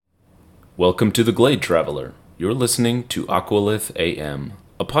Welcome to The Glade Traveler. You're listening to Aqualith AM,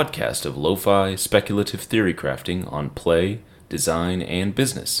 a podcast of lo-fi speculative theory crafting on play, design, and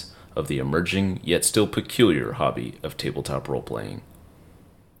business of the emerging yet still peculiar hobby of tabletop role-playing.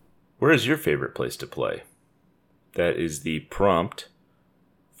 Where is your favorite place to play? That is the prompt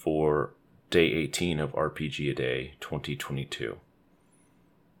for Day 18 of RPG A Day 2022.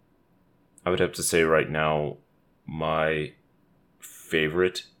 I would have to say right now, my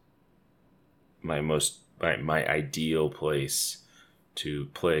favorite, my ideal place to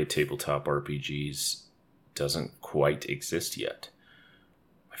play tabletop RPGs doesn't quite exist yet.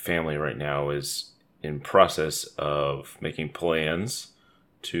 My family right now is in process of making plans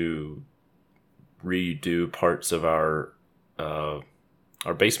to redo parts of our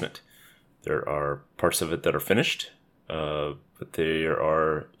basement. There are parts of it that are finished, but there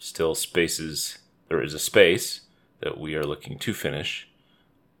are still spaces. There is a space that we are looking to finish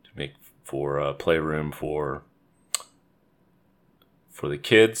to make for a playroom for the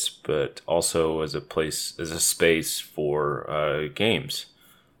kids, but also as a space for games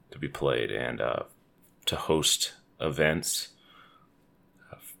to be played and to host events,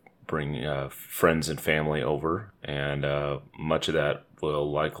 bring friends and family over, and much of that will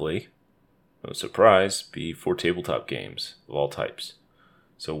likely, no surprise, be for tabletop games of all types.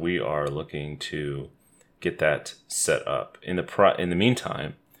 So we are looking to get that set up. In the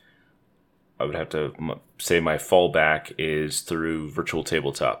meantime, I would have to say my fallback is through virtual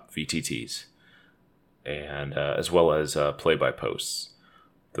tabletop, VTTs, and as well as play-by-posts.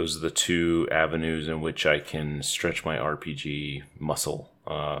 Those are the two avenues in which I can stretch my RPG muscle.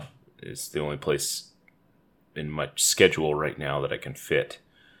 It's the only place in my schedule right now that I can fit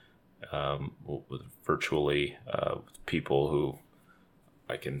with virtually with people who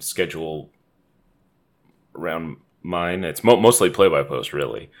I can schedule around mine. It's mostly play-by-post,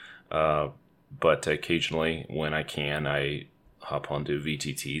 really. But occasionally, when I can, I hop onto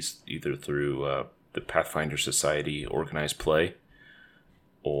VTTs, either through the Pathfinder Society organized play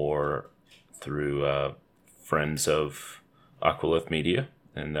or through Friends of Aqualith Media,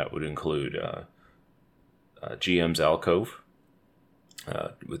 and that would include GM's Alcove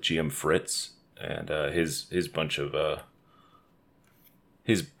with GM Fritz and his bunch of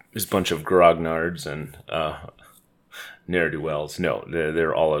his bunch of grognards and ne'er-do-wells. No,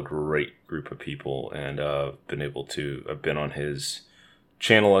 they're all a great group of people, and I've been on his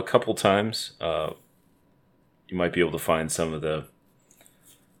channel a couple times. You might be able to find some of the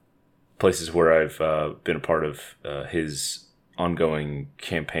places where I've been a part of his ongoing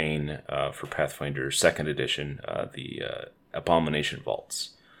campaign for Pathfinder 2nd Edition, the Abomination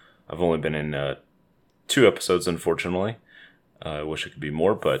Vaults. I've only been in 2 episodes, unfortunately. I wish it could be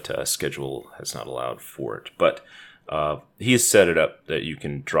more, but schedule has not allowed for it. But he has set it up that you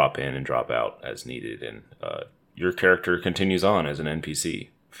can drop in and drop out as needed, and your character continues on as an NPC,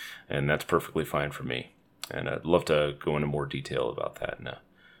 and that's perfectly fine for me. And I'd love to go into more detail about that in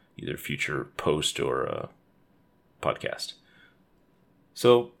either future post or podcast.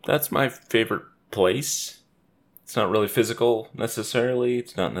 So that's my favorite place. It's not really physical necessarily.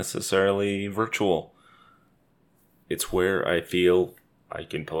 It's not necessarily virtual. It's where I feel I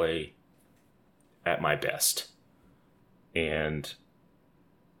can play at my best. And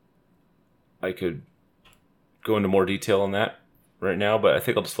I could go into more detail on that right now, but I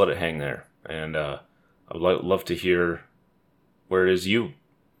think I'll just let it hang there. And I'd love to hear where it is you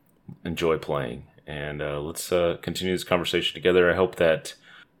enjoy playing. And let's continue this conversation together. I hope that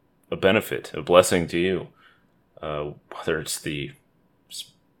a blessing to you, whether it's the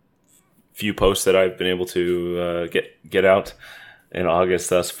few posts that I've been able to get out in August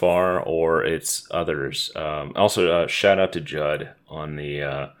thus far, or it's others. Also, shout out to Judd on the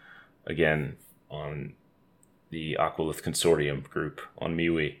on the Aqualith Consortium group on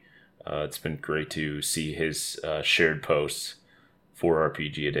MeWe. It's been great to see his shared posts for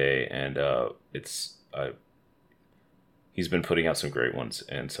RPG A Day, and he's been putting out some great ones,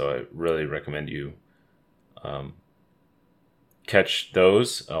 and so I really recommend you catch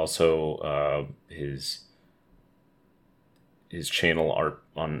those. Also, his channel art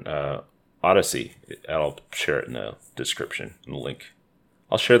on Odyssey. I'll share it in the description, in the link.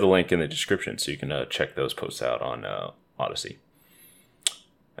 I'll share the link in the description so you can check those posts out on Odyssey.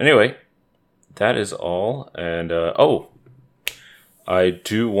 Anyway, that is all. And I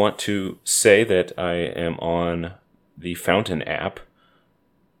do want to say that I am on the Fountain app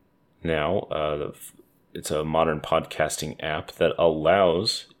now. It's a modern podcasting app that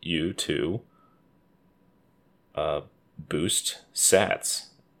allows you to boost satoshis,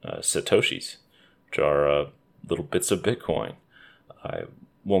 which are little bits of Bitcoin. I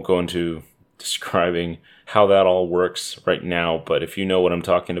won't go into describing how that all works right now, but if you know what I'm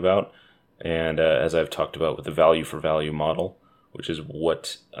talking about, and as I've talked about with the value for value model, which is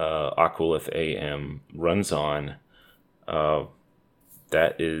what Aqualith AM runs on,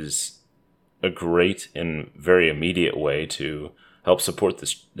 that is a great and very immediate way to help support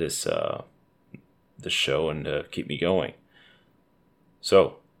this show and keep me going.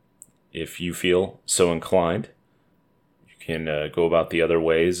 So, if you feel so inclined, you can go about the other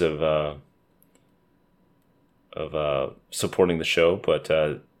ways of supporting the show, but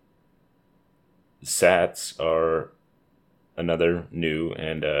Sats are another new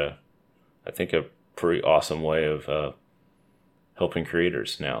and I think a pretty awesome way of helping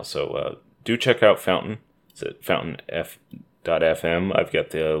creators now. So do check out Fountain. It's at fountainf.fm. I've got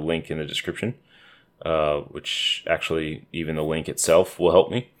the link in the description, which actually even the link itself will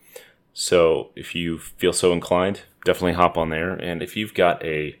help me. So if you feel so inclined, definitely hop on there. And if you've got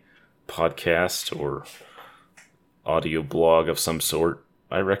a podcast or audio blog of some sort,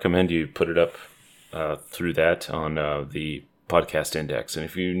 I recommend you put it up through that on the podcast index. And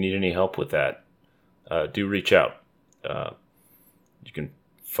if you need any help with that, do reach out. You can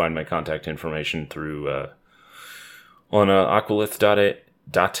find my contact information through on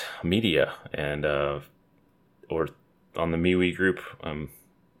aqualith.media and or on the MeWe group. I'm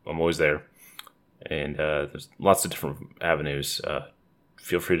always there, and there's lots of different avenues.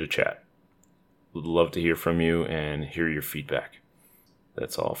 Feel free to chat. Would love to hear from you and hear your feedback.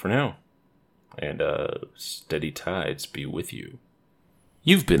 That's all for now. And steady tides be with you.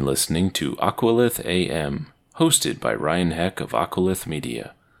 You've been listening to Aqualith AM, hosted by Ryan Heck of Aqualith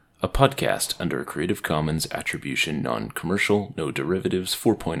Media, a podcast under a Creative Commons Attribution Non-Commercial No Derivatives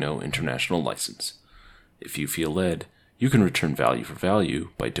 4.0 International License. If you feel led, you can return value for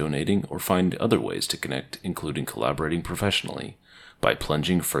value by donating or find other ways to connect, including collaborating professionally, by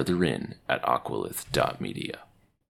plunging further in at aqualith.media.